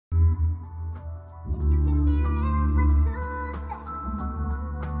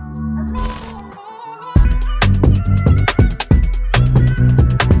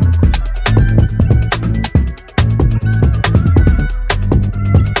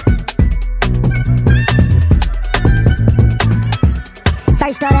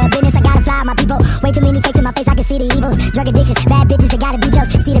Start a business, I gotta fly my people. Way too many fakes in my face, I can see the evils. Drug addictions, bad bitches, they gotta be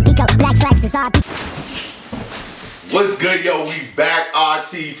jokes. See the pico, black slacks, it's RP. What's good, yo? We back,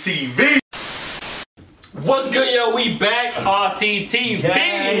 RTTV. What's good, yo? We back, RTTV.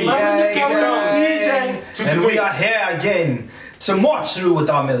 And we are here again to march through with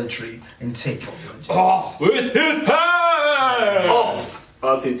our military and take over villages. Off with his hand. Off.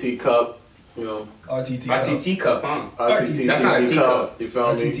 RTT cup, you know. RTT cup, huh? RTT. That's not a teacup. You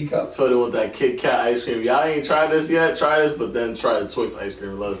feel me? RTT cup. Filled it with that Kit Kat ice cream. Y'all ain't tried this yet? Try this, but then try the Twix ice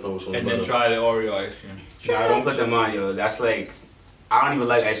cream. Let us know which one's better. And then try the Oreo ice cream. Nah, don't put them on, yo. That's like, I don't even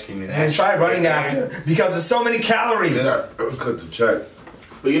like ice cream. And then try running after because there's so many calories. Yeah, cut the check.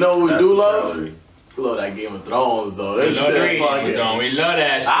 But you know what we do love? Calorie. We love that Game of Thrones, though. This shit fucking. We love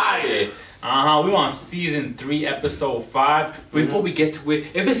that shit. We on season 3, episode 5. Before we get to it,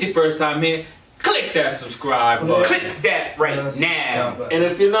 if it's your first time here, click that subscribe button. Click that right now. And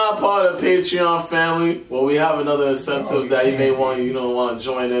if you're not part of the Patreon family, well, we have another incentive that you may want to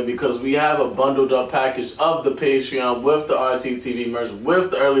join in, because we have a bundled up package of the Patreon with the RTTV merch, with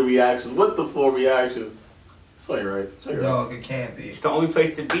the early reactions, with the full reactions. So you're right. Dog, it can't be. It's the only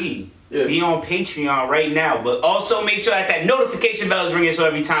place to be. Yeah. Be on Patreon right now, but also make sure that notification bell is ringing so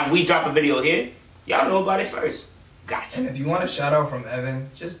every time we drop a video here, y'all know about it first. Gotcha. And if you want a shout out from Evan,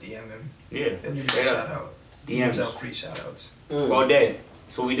 just DM him. Yeah. He'll give you a shout out. DMs. Out free shout outs. All day.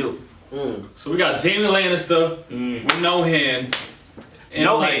 That's what we do. So we got Jamie Lannister with no hand. And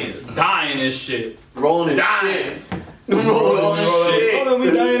no like hand. dying this shit. Rolling his shit. Rolling shit. Hold on, we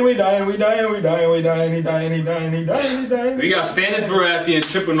dying. He dying. We got Stannis Baratheon and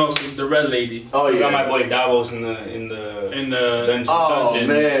tripping off the red lady. Oh yeah. We got my boy Davos in the dungeon. Oh dungeon.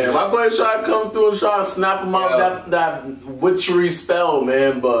 man, my boy tried to come through and try to snap him out that witchery spell,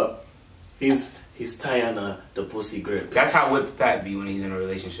 man, but he's tying the pussy grip. That's how whipped Pat be when he's in a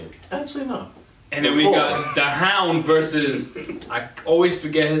relationship. Actually, no. And then we got the Hound versus, I always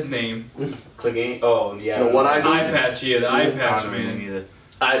forget his name. Clicking. Oh yeah. The one eye patch, yeah, the eye patch man.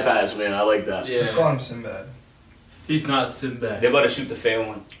 Eye patch man, I like that. Yeah. Let's call him Sinbad. He's not Sinbad. They about to shoot the fair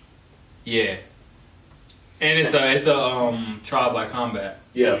one. Yeah. And it's a trial by combat.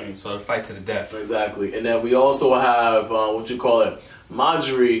 Yeah. So a fight to the death. Exactly. And then we also have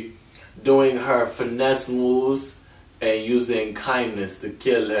Marjorie doing her finesse moves and using kindness to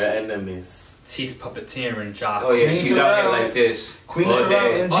kill her enemies. She's puppeteering Jock. Oh yeah, she's out here like this. Queen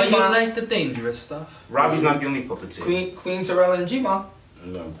Terrell and Oh, you G-Ma. like the dangerous stuff? Robbie's not the only puppeteer. Queen Terrell and G-Ma.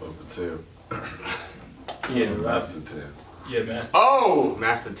 No, puppeteer. Yeah, Master tier. Yeah, Master. Oh!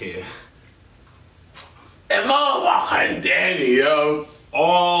 Master tier. And motherfucking Danny, yo.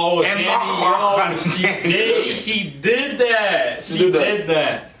 Oh, And Danny, she did that. She did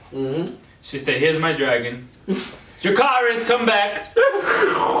that. She said, "Here's my dragon. Dracarys, come back."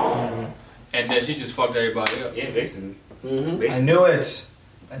 And then she just fucked everybody up. Yeah, basically. I knew it.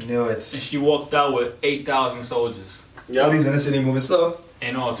 And she walked out with 8,000 soldiers. Yep. He's in the city moving slow.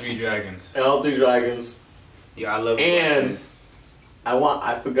 And all 3 dragons. And all 3 dragons. Yeah, I love it. And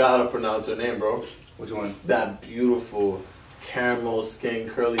I forgot how to pronounce her name, bro. Which one? That beautiful caramel skin,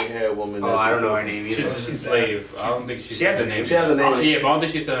 curly hair woman. Oh, I don't know her name either. She's a slave. I don't think She has a name. She has a name. Yeah, but I don't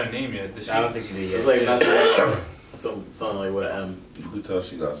think she said her name yet. I don't think she did yet. It's like something like with an M. You could tell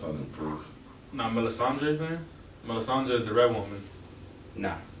she got something to prove. Nah, Melisandre is there? Melisandre is the red woman.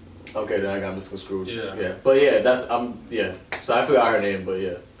 Nah. Okay, then I got misconstrued. Yeah. But yeah, so I forgot her name, but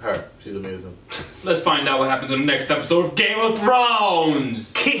yeah, her. She's amazing. Let's find out what happens in the next episode of Game of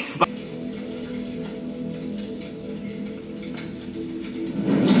Thrones! Kiss.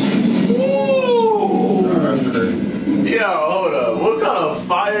 That's crazy. Yo, hold up. What kind of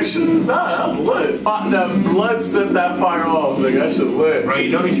fire shit is that? That's lit. That blood set that fire off, nigga. That shit lit. Bro,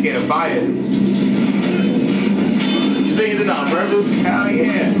 you know he's scared of fire. You think he did that on purpose? Hell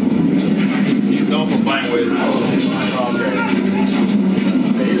yeah. He's known for fighting with his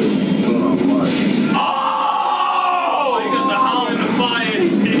He is. Put on fire. Oh! He got the Hound in the fire in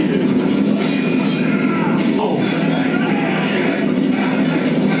his hand.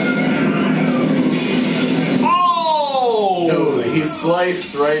 Oh! Dude, he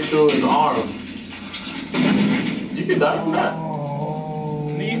sliced right through his arm. You can die from that.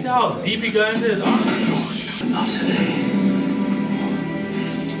 You see how deep he got into his arm?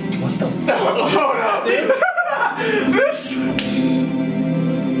 What the fuck? Hold up. This.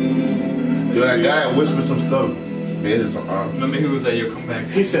 Yo, that guy that whispered some stuff made his arm. Remember he was like, yo, come back.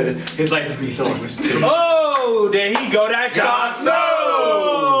 He said his life's being extinguished. Oh, there he go, that Jon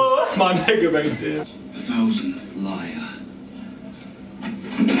Snow! That's my nigga right there. 1,000 liar.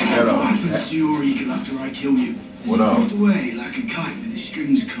 Hello. What happens to your ego after I kill you? What up? He moved away like a kite with his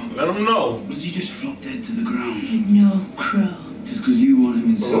strings cut. Let him know. Or does he just flop dead to the ground? He's no crow. Just because you want him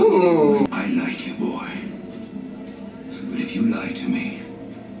inside. Ooh. I like you, boy. But if you lie to me,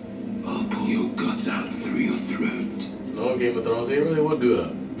 I'll pull your guts out through your throat. No Game of Thrones, he really would do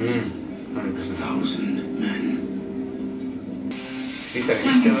that. 100%. 1,000 men. She said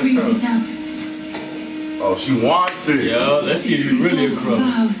Time he's to still prove a crow. yourself. Oh, she wants it. Yo, let's see if you really a crow.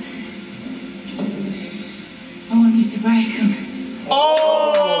 Vows. I want you to break them.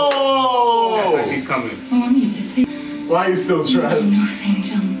 Oh! That's why she's coming. I want you to see Why are you still dressed? nothing,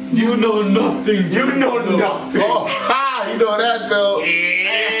 Johnson. You know nothing. You know nothing. Oh, ha! You know that, Joe.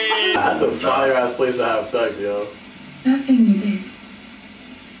 That's a fire ass place to have sex, yo. That thing you did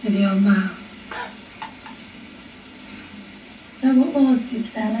with your mouth. Is that what lords do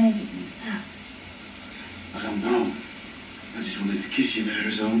to their ladies in the south? I don't know. I just wanted to kiss you there,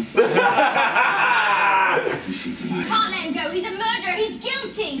 is all. You seem to like. Can't let him go. He's a murderer. He's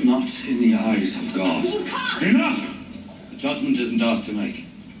guilty. Not in the eyes of God. You can't. Enough! The judgment isn't ours to make.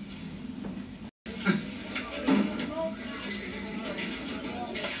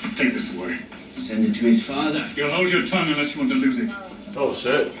 Take this away. Send it to his father. You'll hold your tongue unless you want to lose it. Oh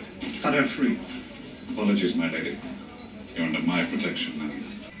shit. Cut her free. Apologies, my lady. You're under my protection now.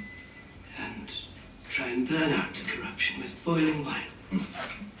 And try and burn out the corruption with boiling wine. And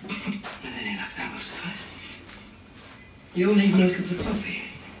any luck that will suffice. You'll need milk of the poppy.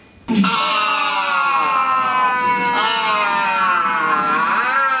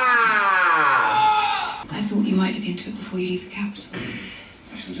 I thought you might look into it before you leave the capital.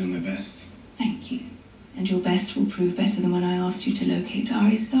 I shall do my best. Thank you. And your best will prove better than when I asked you to locate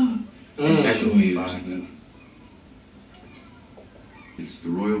Arya Stark. I assure you that it will. It's the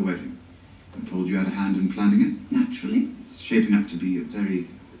royal wedding. I told you had a hand in planning it. Naturally. It's shaping up to be a very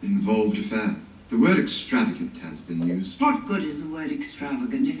involved affair. The word extravagant has been used. What good is the word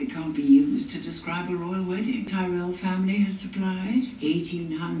extravagant if it can't be used to describe a royal wedding? Tyrell family has supplied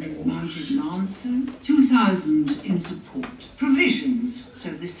 1,800 mounted lancers, 2,000 in support, provisions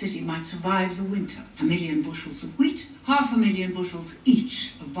so this city might survive the winter, 1 million bushels of wheat, 500,000 bushels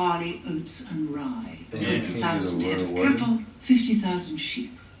each of barley, oats and rye, 20,000 head of cattle, 50,000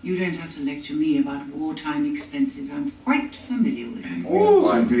 sheep. You don't have to lecture me about wartime expenses. I'm quite familiar with them. And we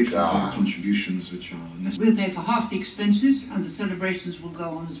are grateful for our contributions, which are necessary. We'll pay for half the expenses, and the celebrations will go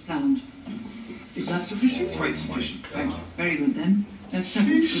on as planned. Is that sufficient? Quite sufficient, thank you. Very good then. Let's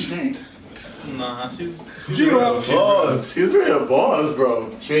settle for today. Nah, she's Boss. She's really a boss, bro.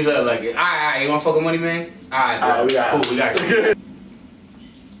 She was like, alright, you want fucking money, man? Alright, we got it. cool, we got you.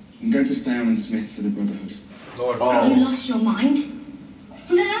 I'm going to stay on in Smith for the Brotherhood. Lord. Have you Oh. lost your mind?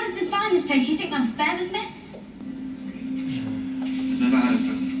 The Lannisters found this place. You think they'll spare the Smiths? Never had a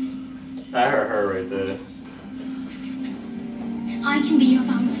phone. I heard her right there. I can be your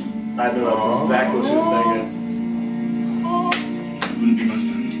family. I knew that's exactly what she was thinking. It wouldn't be my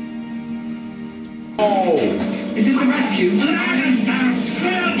family. Oh. Is this a rescue?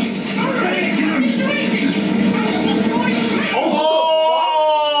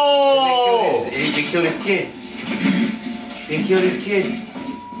 Oh. They killed his kid. They killed his kid.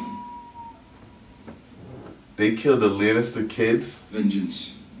 They killed the Lannister kids.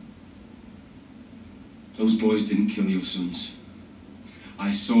 Vengeance. Those boys didn't kill your sons.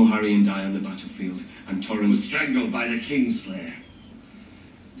 I saw Harry die on the battlefield, and Torrhen was strangled by the Kingslayer.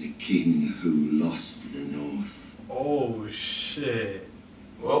 The king who lost the North. Oh shit.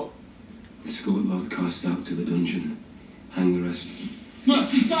 Well, The Escort Lord cast out to the dungeon. Hang the rest of them.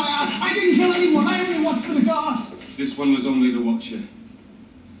 Mercy, sire! I didn't kill anyone! I only watched for the guards! This one was only the Watcher.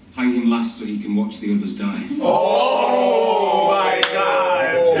 Hang him last so he can watch the others die. Oh my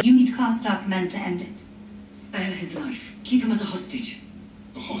God. You need Karstock men to end it. Spare his life. Keep him as a hostage.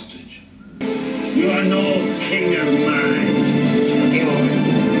 A hostage. You are no king of mine. game over.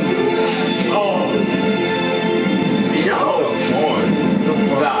 Oh. Yo.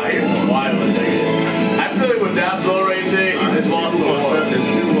 Nah, he's wild, nigga. I feel like with that blow right there, he just lost the war. There's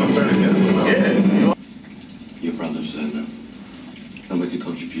people gonna turn against him. Yeah. Your brothers then. They'll make a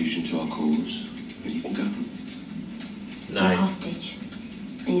contribution to our cause, and you can get them. A Nice. hostage.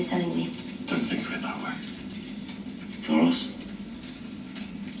 And you're selling me. Don't think of it that way. Thoros,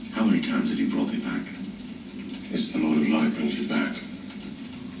 how many times have you brought me back? It's the Lord of Light brings you back.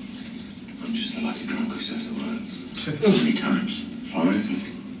 I'm just the lucky drunk who says the words. How many times? 5, I think.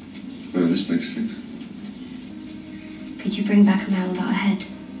 Well, this makes 6. Could you bring back a man without a head?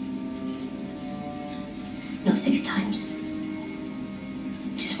 Not 6 times.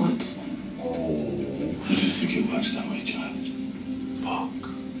 Just once. I don't think it works that way, child. Fuck.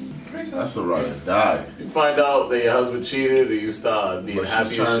 That's a ride or die. You find out that your husband cheated, or you start being happy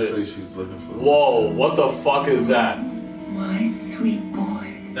She's trying as to shit. say she's looking for. Whoa, what the fuck is that? My sweet boy.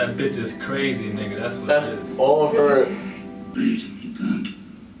 That bitch is crazy, nigga. That's what That's it is. all of her. Bade he burned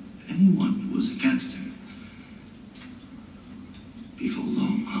anyone who was against him. Before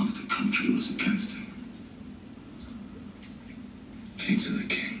long, half the country was against him. Came to the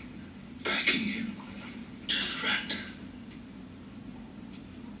king, begging him to surrender.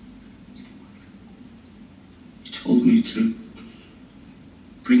 He told me to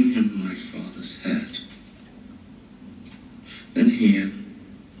bring him my father's head. Then he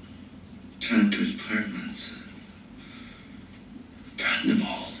turned to his pyromancer. Burn them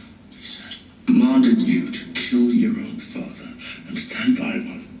all, he said. Commanded you to kill your own father and stand by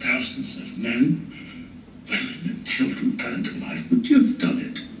while thousands of men, women, and children burned alive. Would you have done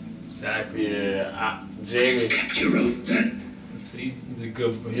it? Exactly, yeah. Jamie. You kept your oath then. See, he's a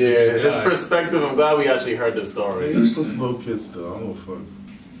good. Yeah, his guy. perspective. I'm glad we actually heard this story. He's this little kid still. I don't fuck.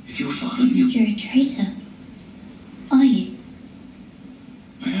 If your father knew. You're a traitor. Are you?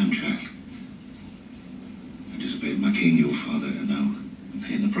 I am, child. I disobeyed my king, your father, and now I'm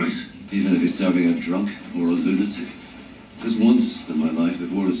paying the price. Even if he's serving a drunk or a lunatic. There's once in my life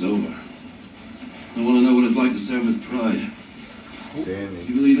before it's over. I want to know what it's like to serve with pride. Damn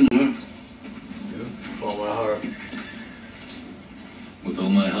You believe in her? With all my heart. With all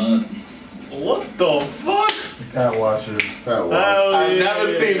my heart. What the fuck? Pat watchers. Pat watchers. I've never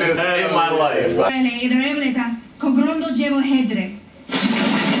seen this in my life.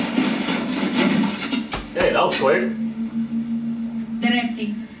 Hey, that was quick.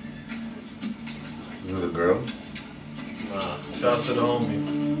 Is it a girl? Nah, shout out to the homie.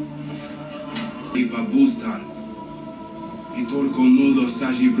 Iva Bustan. I torko nudo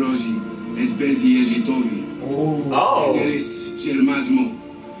saži broži, es bezi ježitovi. Oh. Eres germasmo,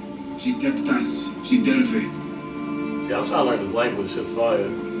 žiteptas, žiterfe. Yeah, I'm trying to learn this language. Shit's fire.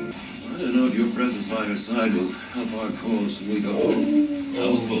 I don't know if your presence by her side will help our cause when we go home.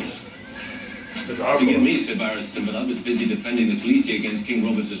 Oh, both. Forgive me, Sir Barristan, but I was busy defending the Khaleesi against King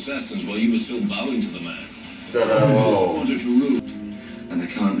Robert's assassins while you were still bowing to the man. And I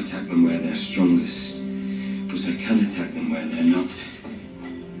can't attack them where they're strongest, but I can attack them where they're not.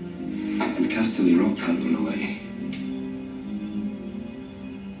 And Patricrt can't run away.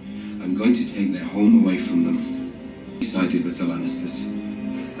 I'm going to take their home away from them. He sided with the Lannisters.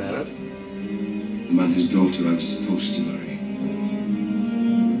 Stannis? The man whose daughter I was supposed to marry.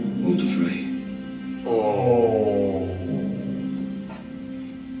 Walder Frey. Oh.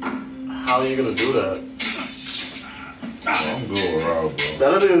 How are you gonna do that? I'm good with Rob, bro.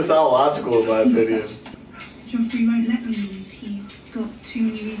 That doesn't even sound logical in my opinion. Joffrey won't let me leave. He's got too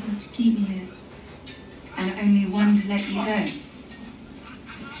many reasons to keep me here. And only one to let you go.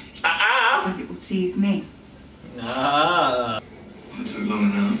 Because it will please me. Ah. It took long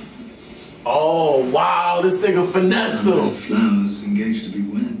enough. Oh, wow, this nigga finessed him. Flowers engaged to be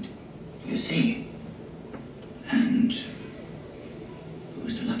wed. You see? And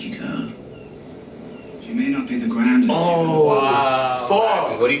who's the lucky girl? She may not be the grandest. Oh, wow.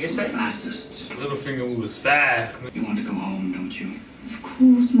 Fuck. What did you just say? Fastest. Littlefinger was fast. You want to go home, don't you? Of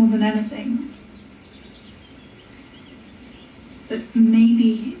course, more than anything. But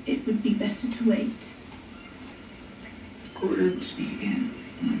maybe it would be better to wait. Speak again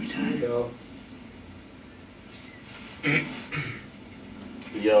another time.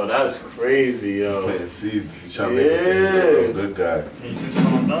 Yo, that's crazy, yo. He's playing seeds. He's trying to make things a good guy. He just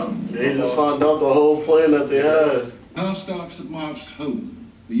found out. They just found out the whole plan that they had. Our Starks had marched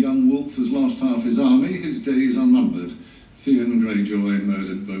home. The young wolf has lost half his army. His days are numbered. Theon Greyjoy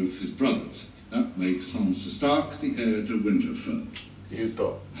murdered both his brothers. That makes Sansa Stark the heir to Winterfell. You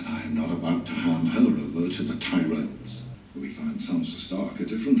thought. And I am not about to hand her over to the Tyrells. We find Sansa Stark a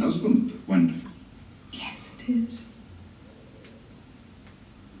different husband. Wonderful. Yes, it is.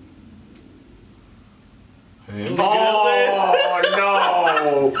 Oh,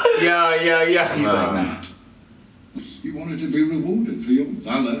 no. Yeah. He's like that. You wanted to be rewarded for your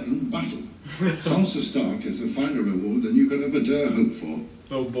valor in battle. Sansa Stark is a finer reward than you could ever dare hope for.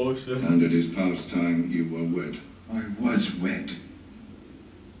 No bullshit. And it is past time you were wed. I was wed.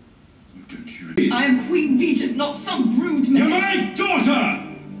 Don't you? I am Queen Regent, not some brood You're man. my daughter!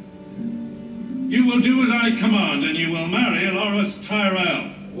 You will do as I command, and you will marry Loras Tyrell.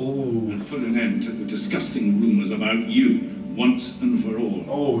 Ooh. And put an end to the disgusting rumors about you, once and for all.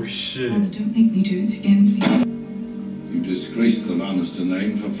 Oh, shit. Don't make me do it again, please. You disgraced the Lannister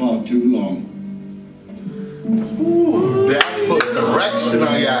name for far too long. Ooh, that put correction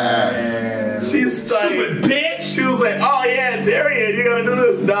on your ass. She's stupid, bitch. She was like, oh yeah, Tyrion, you gotta do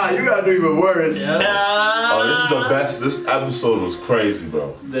this. Nah, you gotta do even worse. Yeah. Oh, this is the best. This episode was crazy,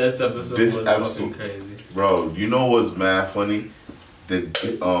 bro. This episode was fucking crazy. Bro, you know what's mad funny? That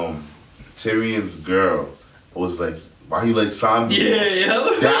Tyrion's girl was like, why you like Sansa?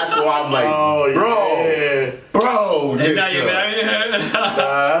 Yeah. That's why I'm like, bro, And now you're marrying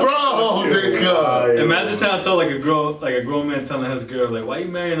her? bro, nigga. Imagine trying to tell like a grown man telling his girl, like, why you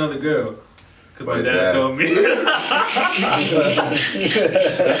marrying another girl? Cause my dad told me.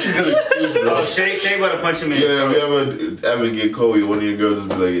 Oh, Shay about to punch him in. Yeah, if you ever get Kobe, one of your girls just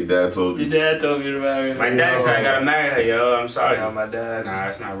be like, your dad told you. Your dad told me to marry her. My dad said I gotta marry her, yo. I'm sorry. No, my dad. Nah,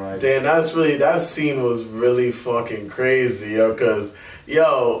 that's not right. Damn, that scene was really fucking crazy, yo, cause,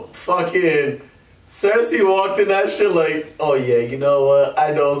 yo, fucking Cersei walked in that shit like, oh yeah, you know what?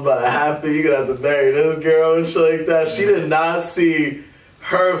 I know it's about to happen. You're gonna have to marry this girl and shit like that. She did not see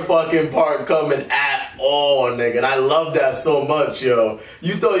her fucking part coming at all, nigga. And I love that so much, yo.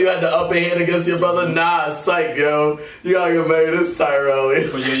 You thought you had the upper hand against your brother? Nah, psych, yo. You gotta get married this Tyrell.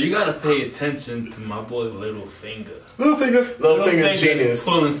 But yo, you gotta pay attention to my boy Littlefinger. Littlefinger genius.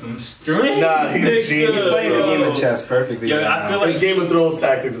 Pulling some strings. Nah, he's genius. He's playing the game of chess perfectly. Yo, I feel like his Game of Thrones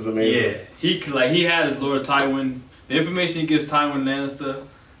tactics is amazing. Yeah, he has Lord Tywin. The information he gives Tywin Lannister,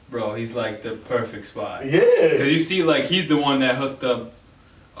 bro, he's like the perfect spy. Yeah. Cause you see, like he's the one that hooked up.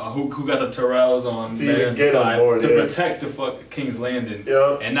 Who got the Tyrells on their side board, to protect the King's Landing.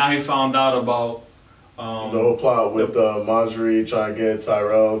 Yeah. And now he found out about the whole plot with Marjorie trying to get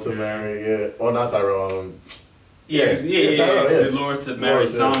Tyrell to marry. Yeah. Well, not Tyrell. Tyrell, Loras to marry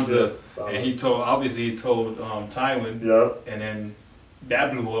Sansa, and he told Tywin. Yep. And then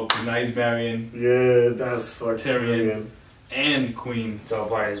that blew up because now he's marrying. Yeah, that's fucking Tyrion and Queen. It's all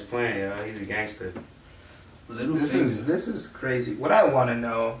part of his plan, yo. He's a gangster. This is crazy. What I want to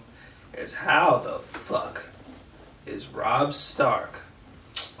know is how the fuck is Robb Stark?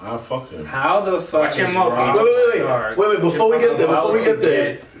 Ah, fuck him. How the fuck is Robb Stark? Wait, before we get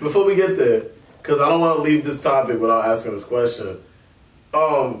there, because I don't want to leave this topic without asking this question.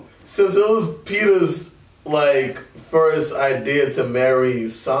 Since it was Peter's like first idea to marry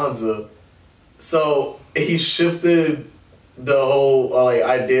Sansa, so he shifted the whole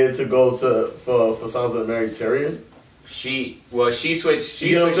idea to go for Sansa to marry Tyrion. She switched. She switched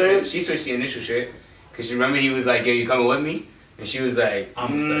the initial shit because she remember he was like, "Yo, you coming with me?" And she was like,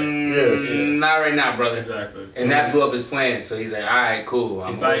 "Not right now, brother." Exactly. And that blew up his plan. So he's like, "All right, cool.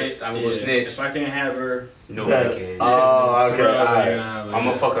 I'm gonna snitch. If I can't have her, nobody can." Oh, okay. I'm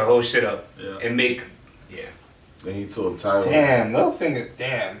gonna fuck her whole shit up and make. Yeah. Then he told Tywin. Damn, Littlefinger.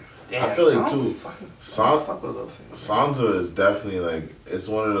 Damn. I feel like too. Sansa is definitely like, it's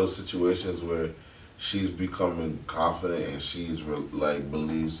one of those situations where she's becoming confident and she's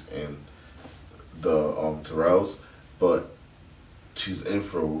believes in the Tyrells, but she's in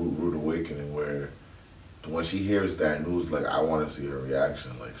for a rude awakening where when she hears that news, like, I want to see her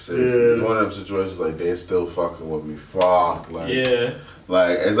reaction. Like, seriously, it's one of them situations like, they're still fucking with me. Fuck, like,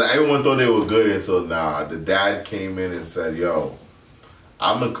 like it's like everyone thought they were good until the dad came in and said, "Yo,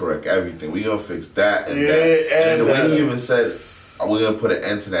 I'm gonna correct everything. We gonna fix that and that." And the way he even said, "We're gonna put an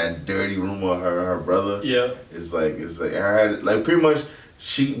end to that dirty rumor of her and her brother." Yeah, it's like her head, like pretty much.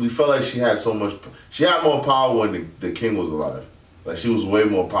 We felt like she had so much. She had more power when the king was alive. Like she was way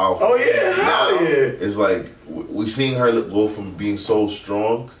more powerful. Oh yeah, now it's like we seen her go from being so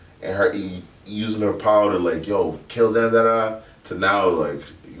strong and her using her power to like, yo, kill them, to now like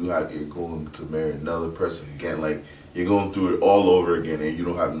you're going to marry another person again. Like, you're going through it all over again, and you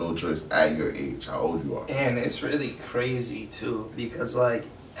don't have no choice at your age, how old you are. And it's really crazy too, because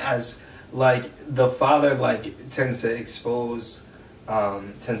as the father tends to expose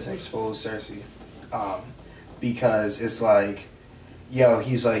Cersei, because it's like,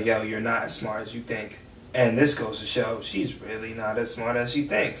 he's like, yo, you're not as smart as you think. And this goes to show she's really not as smart as she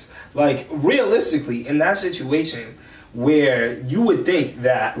thinks. Like, realistically, in that situation where you would think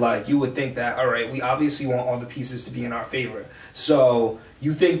that, all right, we obviously want all the pieces to be in our favor. So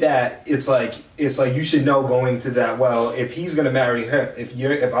you think that it's like you should know going to that, well, if he's gonna marry her,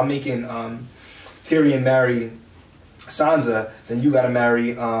 if I'm making Tyrion marry Sansa, then you gotta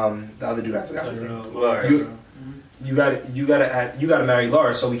marry the other dude, I forgot his name. You gotta marry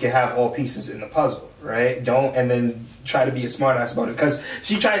Laura so we can have all pieces in the puzzle, right? And then try to be a smart ass about it, because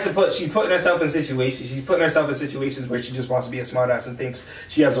she's putting herself in situations where she just wants to be a smart ass and thinks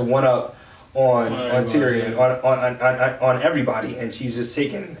she has a one up on Tyrion, on everybody, and she's just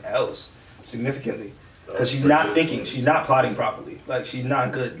taking L's significantly because she's not thinking, she's not plotting properly, like she's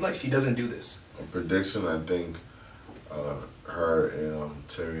not good, like she doesn't do this. A prediction, I think her and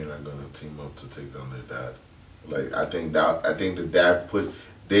Tyrion are gonna team up to take down their dad. Like I think the dad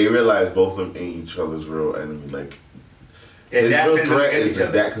they realized both of them ain't each other's real enemy. Like his real threat is the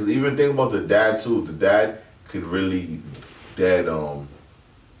dad. Because even think about the dad too. The dad could really dead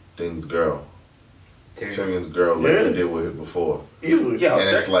Thing's girl, Tyrion's girl, like he did with it before. Easily. Yeah, and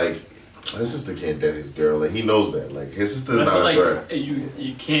it's like his sister can't dead his girl. Like he knows that. Like his sister's not a threat.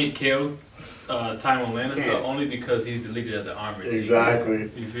 You can't kill Tywin Lannister only because he's the leader of the army. Exactly.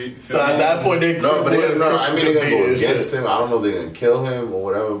 You so at that point, they I mean they're gonna go against him. I don't know if they're gonna kill him or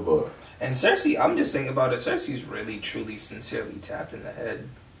whatever, but. And Cersei, I'm just thinking about it. Cersei's really, truly, sincerely tapped in the head.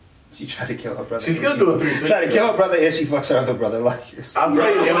 She tried to kill her brother. She's gonna do a 360. Tried to kill her brother and she fucks her other brother. Like I'll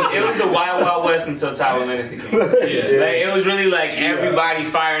tell you, it was the Wild Wild West until Tywin Lannister came. Yeah. Like, it was really like everybody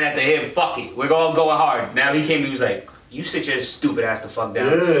firing at the hip. Fuck it, we're all going hard. Now he came, he was like, "You sit your stupid ass the fuck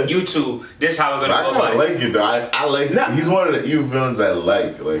down. Yeah. You two, this how we're gonna go." I like it though. I like. He's one of the evil villains I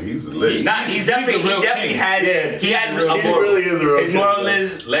like. Like he's lit. He definitely has a moral. Really is a real his moral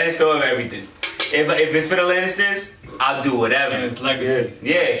is Lannister over everything. If it's for the Lannisters, I'll do whatever. And it's legacy.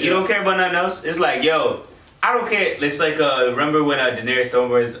 Yeah, he don't care about nothing else. It's like, yo, I don't care. It's like, remember when Daenerys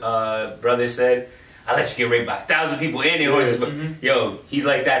Stormborn's brother said, "I let you get raped by 1,000 people and their horses." Yo, he's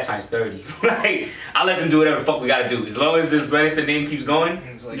like that times 30. Like, I let them do whatever the fuck we gotta do. As long as this Lannister name keeps going,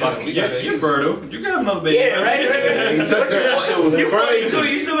 fuck it. You're fertile. You can have another baby. Yeah, right? You're 42.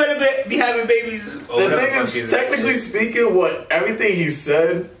 You still better be having babies. The thing is, technically speaking, everything he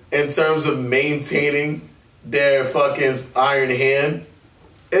said in terms of maintaining their fucking iron hand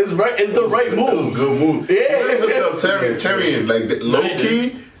is right. Is the right move. Good move. Yeah. Tyrion, like low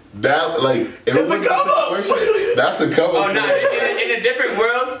key. That like if it was a situation, that's a cover. Oh no! In a different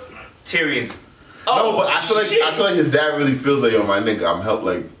world, Tyrion's. No, but I feel like his dad really feels like, yo, my nigga, I'm help.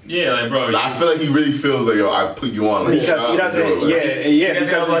 Like like bro. I feel like he really feels like, yo, I put you on. Like, because he doesn't.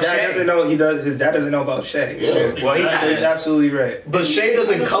 Because his dad doesn't know. His dad doesn't know about Shay. So he's absolutely right. But Shay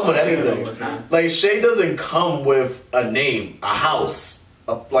doesn't come with anything. Like Shay doesn't come with a name, a house.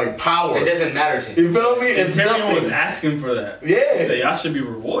 Like power. It doesn't matter to you. You feel me? It's Tyrion was asking for that. Yeah. So y'all should be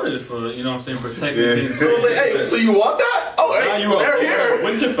rewarded for, you know what I'm saying, protecting things. So it's like, hey, so you want that? Oh, hey, they're here.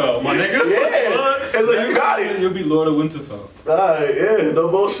 Winterfell, my nigga. Yeah. It's like, you got it. You'll be Lord of Winterfell. Alright, yeah, no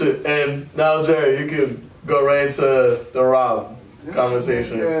bullshit. And now, Jerry, you can go right into the Rob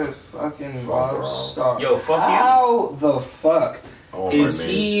conversation. Fucking Rob Stark. Yo, fuck you. How the fuck is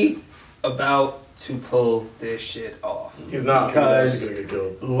he about to pull this shit off? He's not, because he's gonna get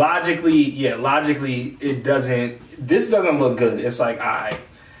killed. logically it doesn't. This doesn't look good. It's like, alright,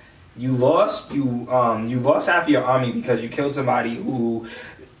 you lost half of your army because you killed somebody who,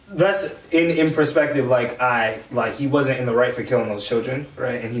 that's in perspective. Like he wasn't in the right for killing those children,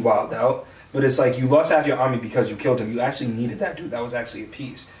 right? And he wilded out. But it's like you lost half your army because you killed him. You actually needed that dude. That was actually a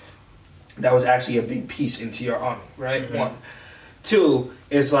piece. That was actually a big piece into your army, right? Mm-hmm. 1. 2,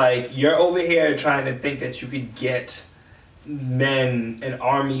 it's like you're over here trying to think that you could get an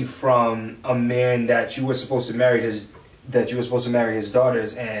army from a man that you were supposed to marry his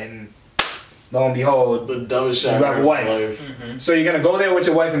daughters, and lo and behold, the dumbest you have a wife. Mm-hmm. So you're gonna go there with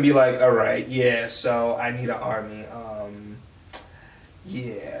your wife and be like, all right, yeah, so I need an army.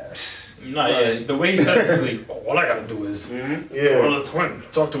 Yeah. No, yeah. The way he said it, he's like, all I gotta do is go to the twin,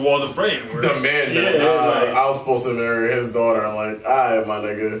 talk to Walter Frame. The man I was supposed to marry his daughter. I'm like, alright, my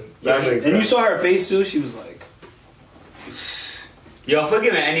nigga. That makes sense. And you saw her face too, she was like, yo, if we're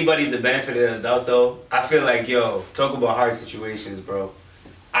giving anybody the benefit of the doubt though, I feel like, yo, talk about hard situations, bro.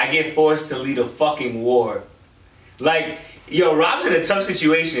 I get forced to lead a fucking war. Like, yo, Rob's in a tough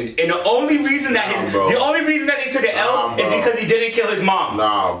situation, and the only reason that they took an L is because he didn't kill his mom.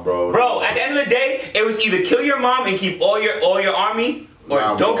 Nah, bro. Bro, at the end of the day, it was either kill your mom and keep all your army, or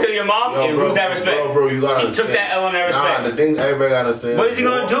don't kill your mom and lose that respect. Bro, you gotta understand. He took that L on that respect. Nah, the thing everybody gotta understand. What is he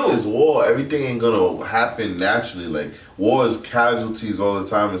gonna do? It's war. Everything ain't gonna happen naturally. Like, war is casualties all the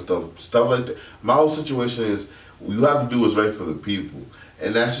time and stuff like that. My whole situation is, you have to do what's right for the people.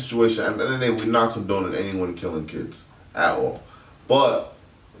 In that situation, at the end of the day, we're not condoning anyone killing kids at all. But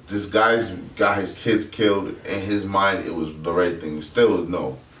this guy's got his kids killed. In his mind, it was the right thing. Still,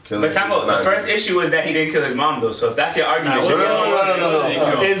 no. But time out, the first issue was that he didn't kill his mom, though. So if that's your argument,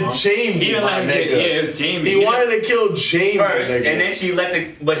 no. It's Jamie. He didn't let him get. Yeah, it's Jamie. He wanted to kill Jamie first, and then she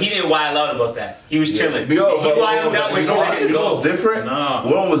but he didn't wild out about that. He was chilling. He wilded out when she let him go. What's different?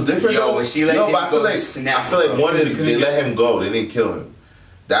 One was different. Yo, when she let him go, I feel like one is they let him go. They didn't kill him.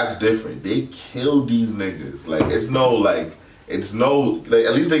 That's different. They killed these niggas. Like, it's no, like,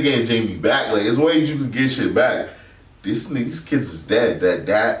 at least they getting Jamie back. Like, it's ways you could get shit back. These kids is dead.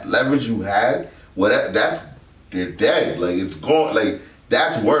 That leverage you had, they're dead. Like, it's gone. Like,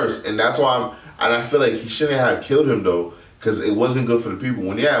 That's worse, and that's why I feel like he shouldn't have killed him though, because it wasn't good for the people.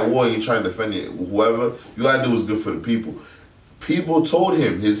 When you're at war and you're trying to defend whoever, you gotta do what's good for the people. People told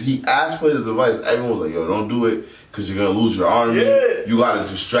him, he asked for his advice. Everyone was like, yo, don't do it because you're gonna lose your army. Yeah. You gotta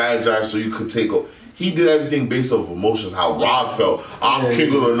just strategize so you could take over. He did everything based off emotions, how Rob felt. I'm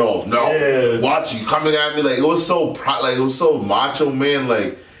king of the north. No, watch you coming at me like it was so it was so macho man.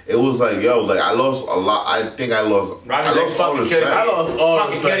 Like it was like yo, like I lost a lot. I think I lost. I lost all respect. I lost all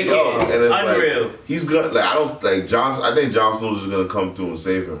respect. Yo, and it's Unreal. like he's gonna like I don't like Jon. I think Jon Snow's just gonna come through and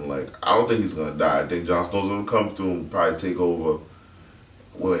save him. Like I don't think he's gonna die. I think Jon Snow's gonna come through and probably take over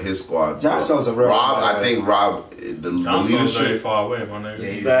with his squad. Jon Snow's a real Rob. I think Rob the leadership very far away, my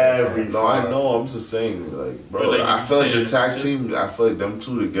nigga. No, I know. I'm just saying, like, bro. Like, I feel like the tag team. I feel like them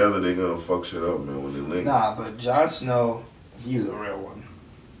two together, they're gonna fuck shit up, man, when they link. Nah, but Jon Snow, he's a real one.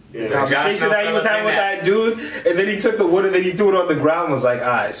 Yeah, the conversation that he was having with that dude, and then he took the wood and then he threw it on the ground. Was like,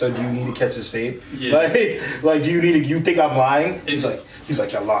 alright, so do you need to catch his fade? Yeah. Like, do you need to? You think I'm lying? He's like,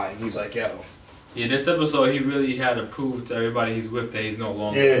 you're lying. He's like, yo. Yeah, this episode he really had to prove to everybody he's with that he's no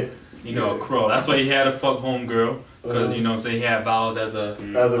longer, a crow. That's why he had to fuck homegirl. Because, you know what I'm saying, he had vows as a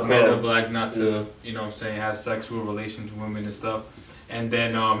man of black not to, you know what I'm saying, have sexual relations with women and stuff. And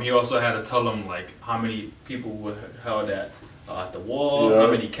then he also had to tell them, like, how many people were held at the wall,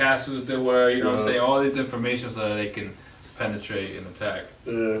 how many castles there were, you know what I'm saying, all this information so that they can penetrate and attack.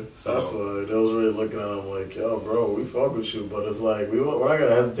 Yeah, so that's why they was really looking at him like, yo, bro, we fuck with you, but it's like, we're not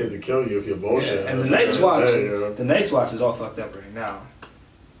going to hesitate to kill you if you're bullshit. Yeah. And the Night's Watch is all fucked up right now.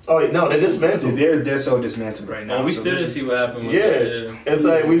 Oh no, they're dismantled. They're so dismantled right now. Oh, we so still didn't see what happened with it's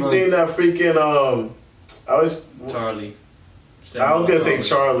like we've seen that freaking Charlie. I was gonna say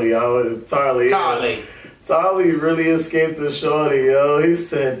Charlie. Charlie really escaped the shorty, yo. He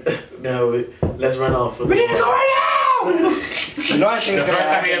said, "No, let's run off. We need to go right now." You know, I think the first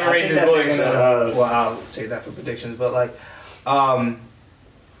time he ever raised his voice. Well, I'll say that for predictions, but like,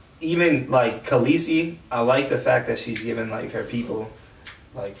 even like Khaleesi, I like the fact that she's given like her people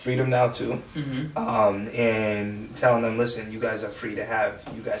like freedom now too, and telling them, listen, you guys are free to have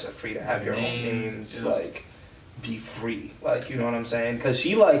your own names, like be free, like, you know what I'm saying? Because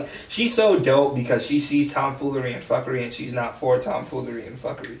she's so dope because she sees tomfoolery and fuckery, and she's not for tomfoolery and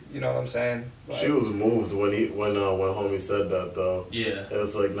fuckery. You know what I'm saying? Like, she was moved when homie said that though. Yeah,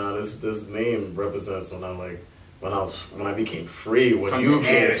 it's like, nah, this name represents when I became free. When from you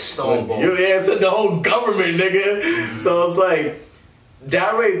came, you answered the whole government, nigga. So it's like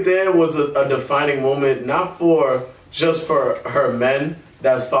that right there was a defining moment, not just for her men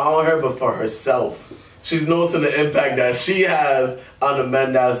that's following her, but for herself. She's noticing the impact that she has on the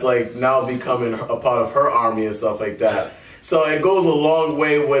men that's like now becoming a part of her army and stuff like that. Yeah. So it goes a long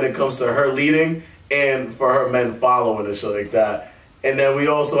way when it comes to her leading and for her men following and shit like that. And then we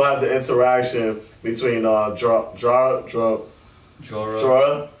also have the interaction between Jorah,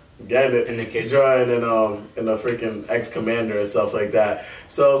 again, in the Jorah, and the freaking ex-commander and stuff like that.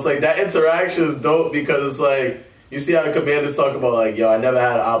 So it's like that interaction is dope because it's like you see how the commanders talk about like, yo, I never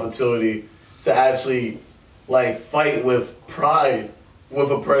had an opportunity to actually like fight with pride with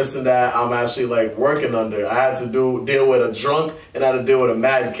a person that I'm actually like working under. I had to deal with a drunk and I had to deal with a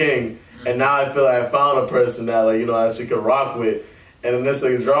mad king, and now I feel like I found a person that like, you know, I actually could rock with. And then this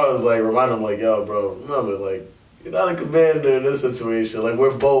nigga Draw is like remind him like, yo, bro, remember, like, you're not a commander in this situation. Like,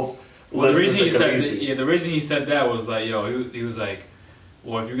 we're both. Well, the reason he said that was like, yo, he was like,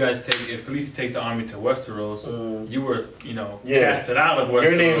 well, if Khaleesi takes the army to Westeros, you were, casted out of Westeros.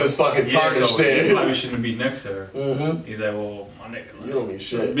 Your name is fucking tarnished there. You probably shouldn't be next to her. He's like, well, my nigga, like, you don't mean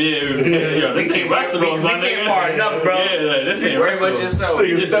shit. Yeah, this ain't Westeros, my nigga. We came far enough, bro. Yeah, like, this ain't Westeros.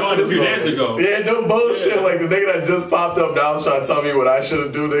 He just joined a few days ago. Yeah, no bullshit. Like, the nigga that just popped up now trying to tell me what I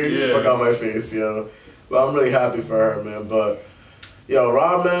shouldn't do, nigga. Fuck out my face, yo. But I'm really happy for her, man. But, yo,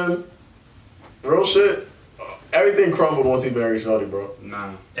 Rob, man, real shit. Everything crumbled once he married Shorty, bro.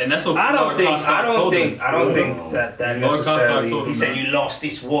 Nah, and that's what I don't think that necessarily. He said you lost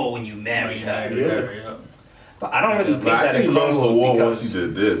this war when you married her. Yeah. But I don't really think that he lost the war once he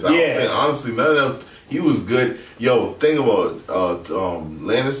did this. I don't think, honestly, none else. He was good. Yo, think about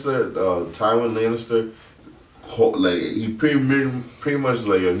Lannister, Tywin Lannister. Like he pretty much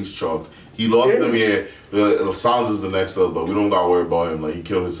like, yo, he's chalked. He lost them. Yeah, Sansa's is the next up, but we don't gotta worry about him. Like he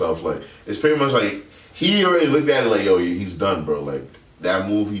killed himself. Like it's pretty much like. He already looked at it like, yo, he's done, bro. Like, that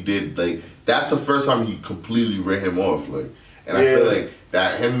move he did, like, that's the first time he completely ran him off. Like, and I feel like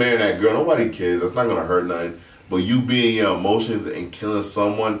that him marrying that girl, nobody cares. That's not going to hurt nothing. But you being your emotions and killing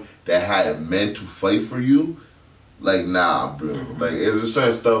someone that had meant to fight for you, like, nah, bro. Like, it's just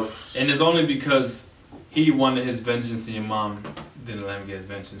certain stuff. And it's only because he wanted his vengeance and your mom didn't let him get his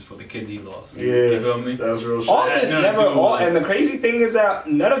vengeance for the kids he lost. Yeah, you feel me? That's real shit. All this and the crazy thing is that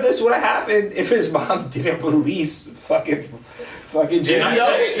none of this would have happened if his mom didn't release fucking Jamie.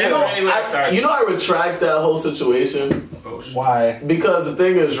 I retract that whole situation. Why? Because the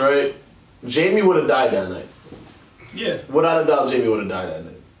thing is, right, Jamie would have died that night. Yeah. Without a doubt, Jamie would have died that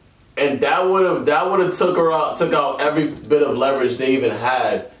night. And that would have took out every bit of leverage they even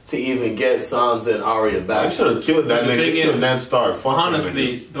had to even get Sansa and Arya back. I should have killed that nigga. Killed Ned Stark.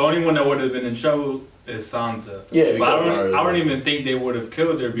 Honestly, the only one that would have been in trouble is Sansa. Yeah, but I don't even think they would have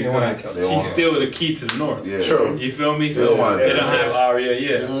killed her because she's still the key to the north. Yeah. True. You feel me? So they don't have Arya.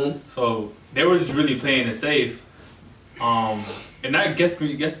 Yeah. Mm-hmm. So they were just really playing it safe. And that gets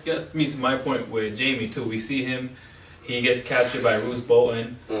me to my point with Jamie too. We see him. He gets captured by Roose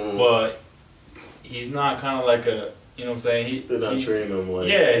Bolton, but he's not kind of like a, you know what I'm saying? They're not treating him like...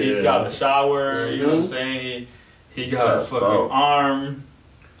 Yeah, he got a shower, you know what I'm saying? He got his fucking arm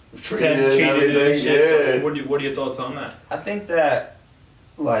treated and shit. So what are your thoughts on that? I think that,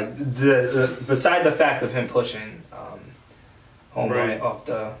 like, beside the fact of him pushing Homeboy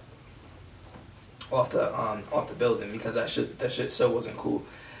off the building because that shit so wasn't cool.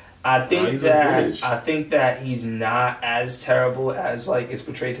 I think that he's not as terrible as like it's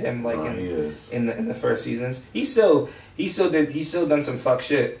portrayed to him like in the first seasons. He's still done some fuck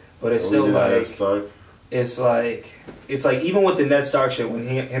shit, but it's still like it's like even with the Ned Stark shit when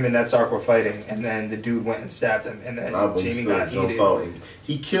him and Ned Stark were fighting and then the dude went and stabbed him and then Jamie got heated.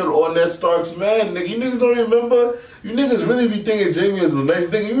 He killed all Ned Stark's men. Nigga, you niggas don't remember. You niggas really be thinking Jamie is a nice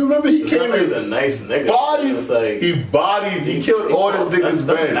nigga. You remember he came in a nice nigga. He killed all this niggas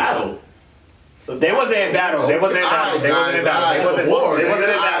men. Battle. They wasn't in battle. They wasn't in battle. They wasn't in battle. They wasn't in war. They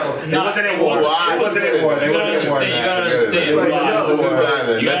wasn't in battle. They wasn't in war. They wasn't in war. They wasn't in war. You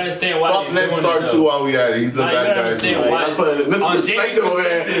gotta understand why. Fuck Ned Stark too while we at it. He's the bad guy too. Mr. Perspective over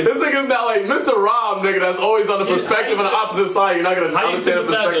here. This nigga's not like Mr. Rob, nigga. That's always on the perspective of the opposite side. You're not gonna understand the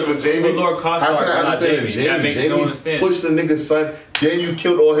perspective of Jamie. How can I understand Jamie? Jamie pushed the nigga's son. Then you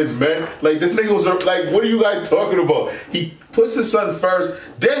killed all his men. Like this nigga was like, what are you guys talking about? He puts his son first,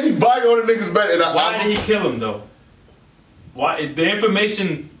 then he bodied all the niggas men. And why did he kill him though? Why the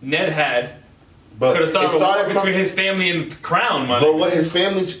information Ned had could have started a war between his family and Crown, man. But what his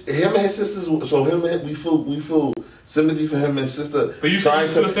family, him and his sisters, so him and we feel sympathy for him and his sister. But you feel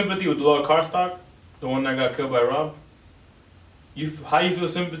sympathy with Lord Karstark, the one that got killed by Rob? How you feel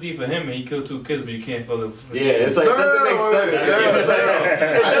sympathy for him and he killed 2 kids, but you can't feel it? Yeah, it's like, doesn't make sense. It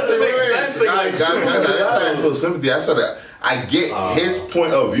doesn't make sense. Guys, I didn't say I feel sympathy. I said that I get his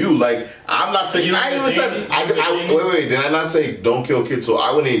point of view. Like, I'm not saying, I even said, wait, did I not say don't kill kids? So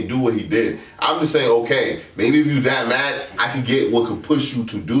I wouldn't do what he did. I'm just saying, okay, maybe if you that mad, I could get what could push you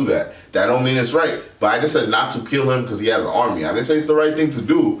to do that. That don't mean it's right. But I just said not to kill him because he has an army. I didn't say it's the right thing to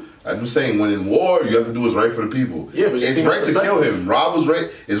do. I'm just saying, when in war, you have to do what's right for the people. Yeah, but it's right to kill him. Rob was right.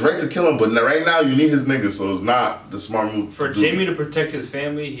 It's right to kill him, but right now you need his niggas, so it's not the smart move. For Jamie to protect his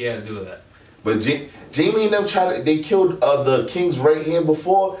family, he had to do that. But Jamie and them they killed the king's right hand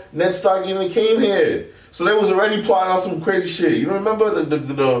before Ned Stark even came here. So they was already plotting on some crazy shit. You remember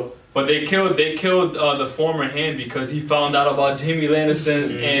the But they killed the former hand because he found out about Jaime Lannister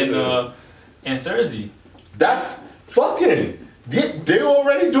and Cersei. That's fucking. They were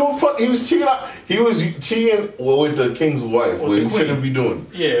already doing fuck. He was cheating. He was cheating with the king's wife, what he shouldn't be doing.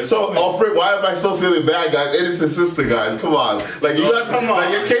 Yeah. So, Alfred, why am I still feeling bad, guys? Innocent sister, guys. Come on. Like you guys,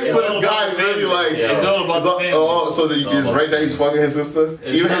 like your case for this guy is really like. Yeah. It's all about the family. Oh, so it's right that he's fucking his sister.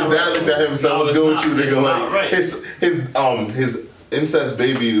 Even his dad looked at him and said, "What's good with you, nigga?" Like his incest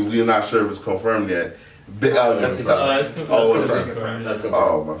baby. We're not sure if it's confirmed yet. That's confirmed.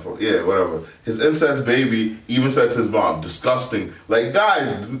 Oh, my fault. Yeah, whatever. His incest baby even said to his mom, disgusting. Like,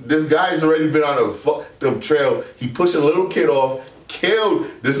 guys, this guy's already been on a fucked up trail. He pushed a little kid off, killed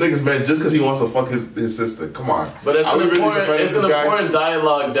this nigga's man just because he wants to fuck his sister. Come on. But it's an important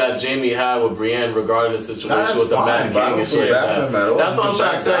dialogue that Jamie had with Brienne regarding the situation with the Mad King and shit. That's what I'm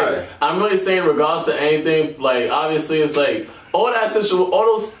trying to say. I'm really saying, regardless of anything, like, obviously, it's like, all that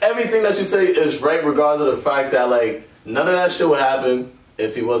situation, everything that you say is right, regardless of the fact that like none of that shit would happen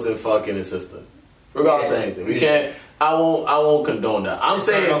if he wasn't fucking his sister. Regardless of anything, we can't. I won't condone that. I'm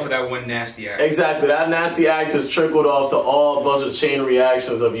saying off of that one nasty act. Exactly, that nasty act just trickled off to all a bunch of chain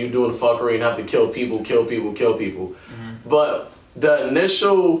reactions of you doing fuckery and have to kill people. Mm-hmm. But the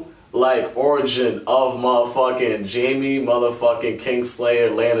initial like origin of motherfucking Jaime motherfucking Kingslayer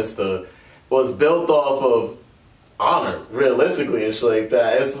Lannister was built off of honor, realistically, and shit like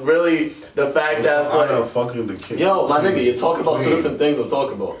that. It's really the fact that it's honor like, of fucking the king. yo, my nigga, you're talking about two different things. I'm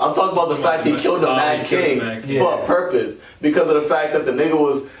talking about the fact he killed the Mad King for a purpose, because of the fact that the nigga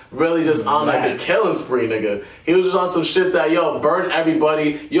was really just on like a killing spree, nigga. He was just on some shit that, yo, burn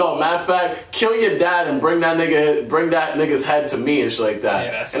everybody. Yo, matter of fact, kill your dad and bring that nigga's head to me and shit like that.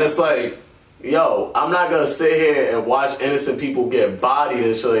 Yeah, and it's like, yo, I'm not gonna sit here and watch innocent people get bodied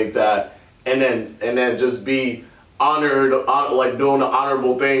and shit like that, and then just be honored, like doing the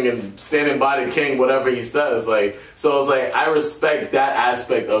honorable thing and standing by the king, whatever he says. Like, so it's like, I respect that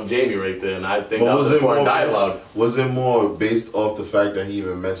aspect of Jamie right there, and I think that was important dialogue. Was it more based off the fact that he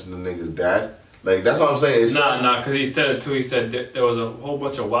even mentioned the nigga's dad? Like, that's what I'm saying. It's nah, because he said it too. He said there was a whole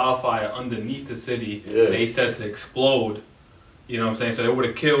bunch of wildfire underneath the city that he said to explode. You know what I'm saying? So it would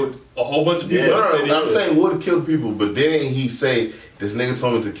have killed a whole bunch of people. I'm saying would have killed people, but didn't he say, this nigga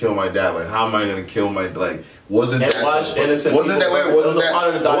told me to kill my dad? Like, how am I gonna kill my, like, wasn't that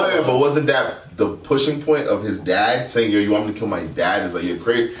the pushing point of his dad saying, yo, you want me to kill my dad? Is like, you're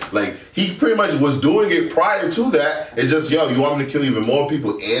crazy. Like, he pretty much was doing it prior to that. It's just, yo, you want me to kill even more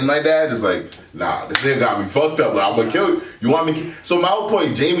people and my dad? Is like, nah, this nigga got me fucked up. Like, I'm gonna kill you. You want me to So my whole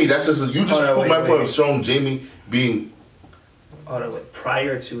point, Jamie, that's just, you just proved my point of showing Jamie being... Hold on, wait.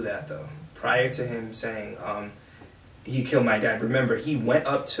 Prior to that, though, prior to him saying, he killed my dad. Remember, he went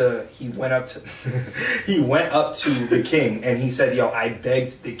up to the king and he said, "Yo, I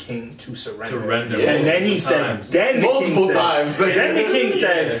begged the king to surrender." And then he said, multiple times. Then the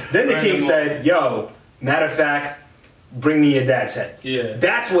king said, "Yo, matter of fact, bring me your dad's head." Yeah,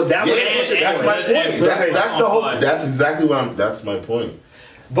 that's what that was. That's my point. That's the whole. That's exactly what I'm. That's my point.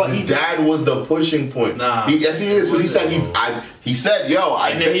 But his dad was the pushing point. Nah. Yes, he is. So he said he said, yo,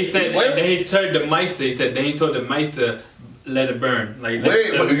 and then he said, and then he told the Meister. He said, then he told the Meister, let it burn. Like,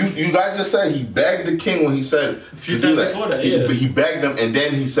 but you guys just said he begged the king when he said to do that. Before that, yeah. He begged him, and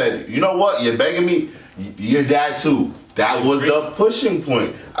then he said, you know what? You're begging me. Your dad too. That was the pushing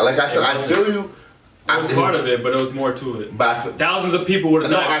point. Like I said, I feel you. It was part of it, but there was more to it. But thousands of people would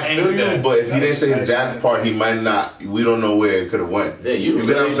have died. I feel you, but if he didn't say his dad's part, he might not. We don't know where it could have went. Yeah, you really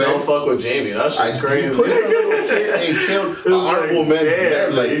get what I'm saying? Don't fuck with Jamie. That shit's crazy. He pushed a little kid and killed an honorable man's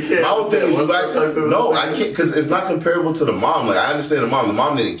man. Like, my whole thing is, you guys, no, I can't, because it's not comparable to the mom. Like, I understand the mom. The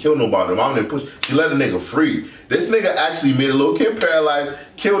mom didn't kill nobody. The mom didn't push. She let a nigga free. This nigga actually made a little kid paralyzed,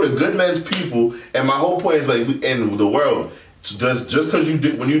 killed a good man's people, and my whole point is, like, in the world, just because you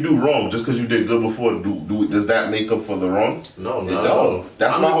did, when you do wrong, just because you did good before, does that make up for the wrong? No, it don't.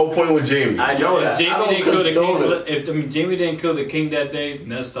 That's my whole point with Jamie. I know that. Jamie didn't kill the king. If Jamie didn't kill the king that day,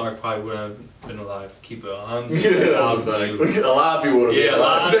 Ned Stark probably would have been alive. Keep it 100. A lot of people would have been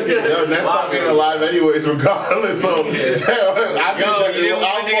alive. Yo, Ned Stark ain't alive anyways, regardless. So, this nigga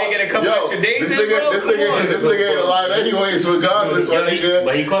ain't alive anyways, regardless. My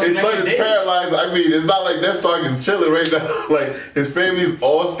nigga, his son is paralyzed. I mean, it's not like Ned Stark is chilling right now. Like, his family's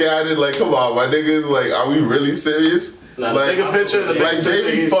all scattered. Like, come on, my niggas. Like, are we really serious? Now, like, the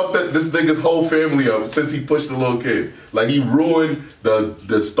Jamie fucked up this nigga's whole family up since he pushed the little kid. Like, he ruined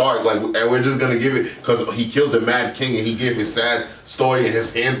the Stark. Like, and we're just gonna give it because he killed the Mad King and he gave his sad story and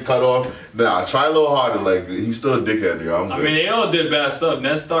his hands cut off. Nah, try a little harder. Like, he's still a dickhead, yo. I mean, they all did bad stuff.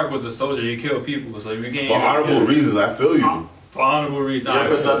 Ned Stark was a soldier. He killed people, so you can't. For honorable reasons, I feel you. For honorable reasons. Your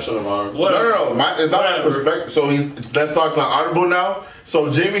perception of honor. No. It's not my perspective. So Ned Stark's not honorable now.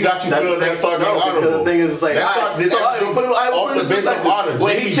 So Jamie got you feeling Ned Stark not honorable. The thing is, like, Ned Stark did everything off the base of honor.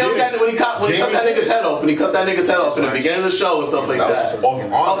 When he cut that nigga's head off, in the beginning of the show and stuff like that.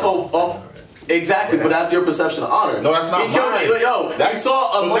 Off exactly, but that's your perception of honor. No, that's not mine. He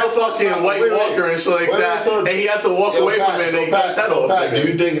saw a motherfucking White Walker and shit like that, and he had to walk away from it and he cut his head off. Do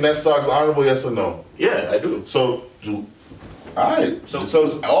you think Ned Stark's honorable? Yes or no? Yeah, I do. So. Alright, so it's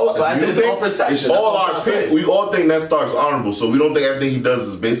all. It's all perception. It's all our opinion. We all think Ned Stark's honorable, so we don't think everything he does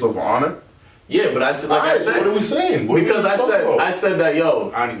is based off of honor. Yeah, but I said, like I said, what are we saying? Because I said that,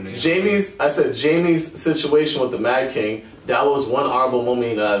 yo, Jamie's situation with the Mad King, that was one honorable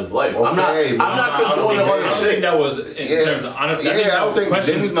moment in his life. Okay, I'm not condoning all this shit. I think that was in terms of honor. I don't think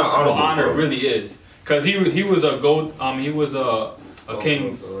Jamie's not honorable. What honor really is, because he was a gold. He was a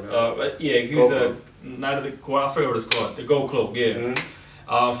king. He was a. Not of the, well, I forget what it's called. The gold cloak, yeah.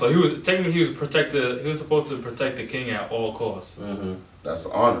 Mm-hmm. So he was supposed to protect the king at all costs. Mm-hmm. That's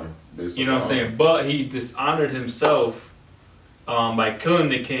honor. You know what I'm saying? But he dishonored himself by killing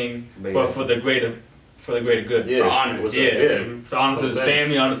the king, but for the greater good. Yeah. For honor. For honor to his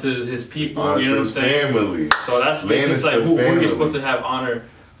family, honor to his people. Honor you know to what I'm saying? Family. So that's just like who you're supposed to have honor.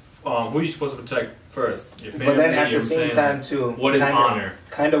 Who are you supposed to protect first? Your family. But then at the same time too, what is honor?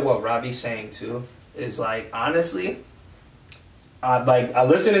 Kind of what Robbie's saying too is like, honestly, I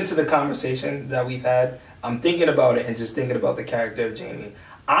listening to the conversation that we've had. I'm thinking about it and just thinking about the character of Jamie.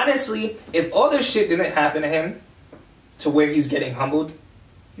 Honestly, if all this shit didn't happen to him, to where he's getting humbled,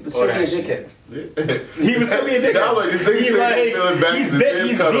 he would still be a dickhead. He would still be a dickhead. He's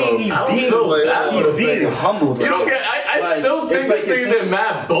being humbled. You don't get. I still think this thing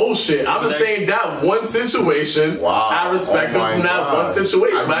mad bullshit. I'm just saying that one situation. Wow. I respect him from that one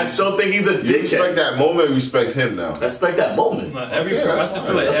situation, but I still think he's a dickhead. You respect that moment. Respect him now. Respect that moment. Every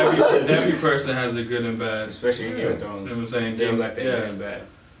person has a good and bad, especially in Game of Thrones. You know what I'm saying? Game like that, good and bad.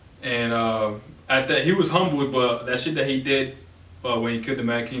 And at that, he was humbled, but that shit that he did when he killed the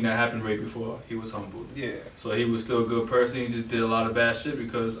Mad King, that happened right before he was humbled. Yeah. So he was still a good person. He just did a lot of bad shit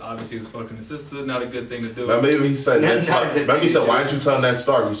because obviously he was fucking his sister. Not a good thing to do. Maybe he said, why didn't you tell Ned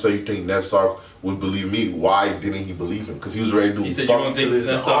Stark? You say you think Ned Stark would believe me. Why didn't he believe him? Because he was ready to do. He said, "You don't think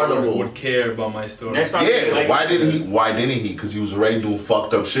Ned Stark would care about my story?" Yeah. Why didn't he? Why didn't he? Because he was ready to do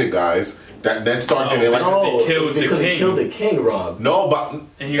fucked up shit, guys. That Ned Stark didn't like. No, he killed the king, Rob. No, but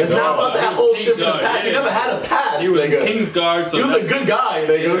it's not about that whole shit from the past. He never had a past. He was the king's guard. So he was a good guy.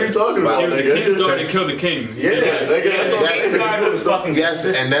 Nigga. What are you talking about? He was the king's guard and killed the king. King's guard was fucking. Yes,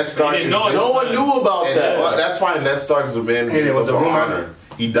 and Ned Stark. No one knew about that. Well, that's fine. Ned Stark is a man of honor.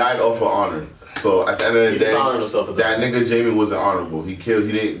 He died off of honor. So at the end of the day, that nigga Jamie wasn't honorable. He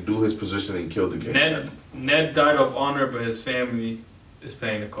didn't do his position. And he killed the king. Ned died of honor, but his family is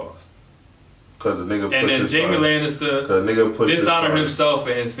paying the cost. Because the nigga pushed and then his Jamie Lannister dishonored himself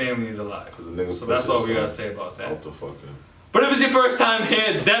and his family is alive. So that's all we gotta say about that. But if it's your first time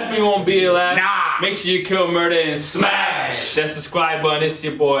here, definitely won't be your last. Nah. Make sure you kill, murder, and smash that subscribe button. It's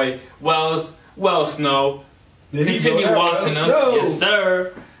your boy Wells Snow. Continue watching us, yes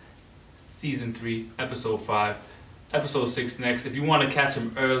sir. Season 3, episode 5. Episode 6 next. If you want to catch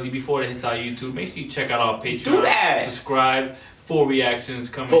them early before they hit our YouTube, make sure you check out our Patreon. Subscribe. Full reactions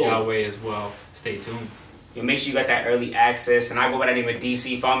coming your way as well. Stay tuned. Yeah, make sure you got that early access. And I go by the name of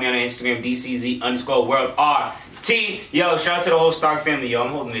DC. Follow me on Instagram, DCZ_world_RT. Yo, shout out to the whole Stark family, yo. I'm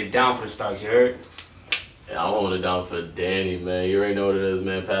holding it down for the Starks, you heard? Yeah, I'm holding it down for Danny, man. You already know what it is,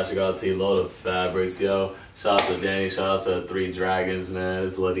 man. Patricrt, load of fabrics, yo. Shout out to Danny. Shout out to 3 Dragons, man.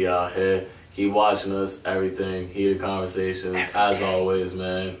 It's Liddy out here. Keep watching us. Everything. Heated conversations. As always,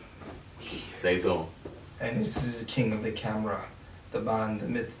 man. Stay tuned. And this is the king of the camera, the Bond, the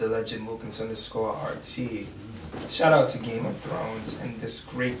myth, the legend, Wilkins_RT. Shout out to Game of Thrones and this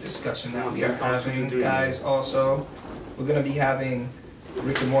great discussion that we are having, guys. Also, we're gonna be having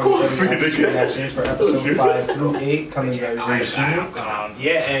Rick and Morty reactions for episode 5 through 8 coming very soon.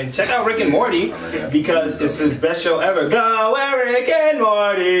 Yeah, and check out Rick and Morty because it's the best show ever. Go where Rick and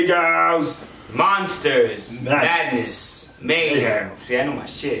Morty goes. Monsters, madness, mayhem. See, I know my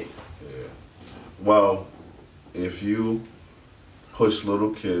shit. Yeah. Well, if you push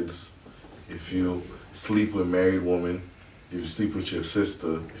little kids, if you sleep with married women, if you sleep with your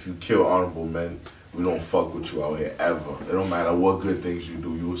sister, if you kill honorable men, we don't fuck with you out here ever. It don't matter what good things you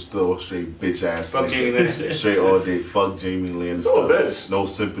do, you still straight bitch ass. Fuck Jamie Lannister. Straight all day. Fuck Jamie Lannister. No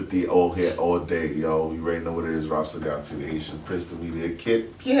sympathy all here all day, yo. You already know what it is. Robcityrt, the Haitian Prince, the media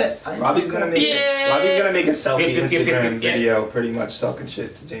kid. Yeah. Robbie's gonna make a selfie Instagram video, pretty much talking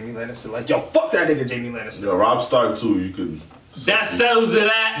shit to Jamie Lannister, like, yo, fuck that nigga Jamie Lannister. Yo, Rob Stark too. You could. That settles it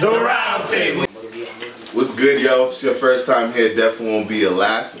at the round table. What's good, yo? If it's your first time here, definitely won't be your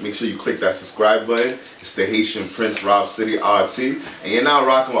last. Make sure you click that subscribe button. It's the Haitian Prince, Robcityrt, and you're now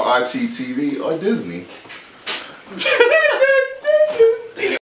rocking with RT TV or Disney.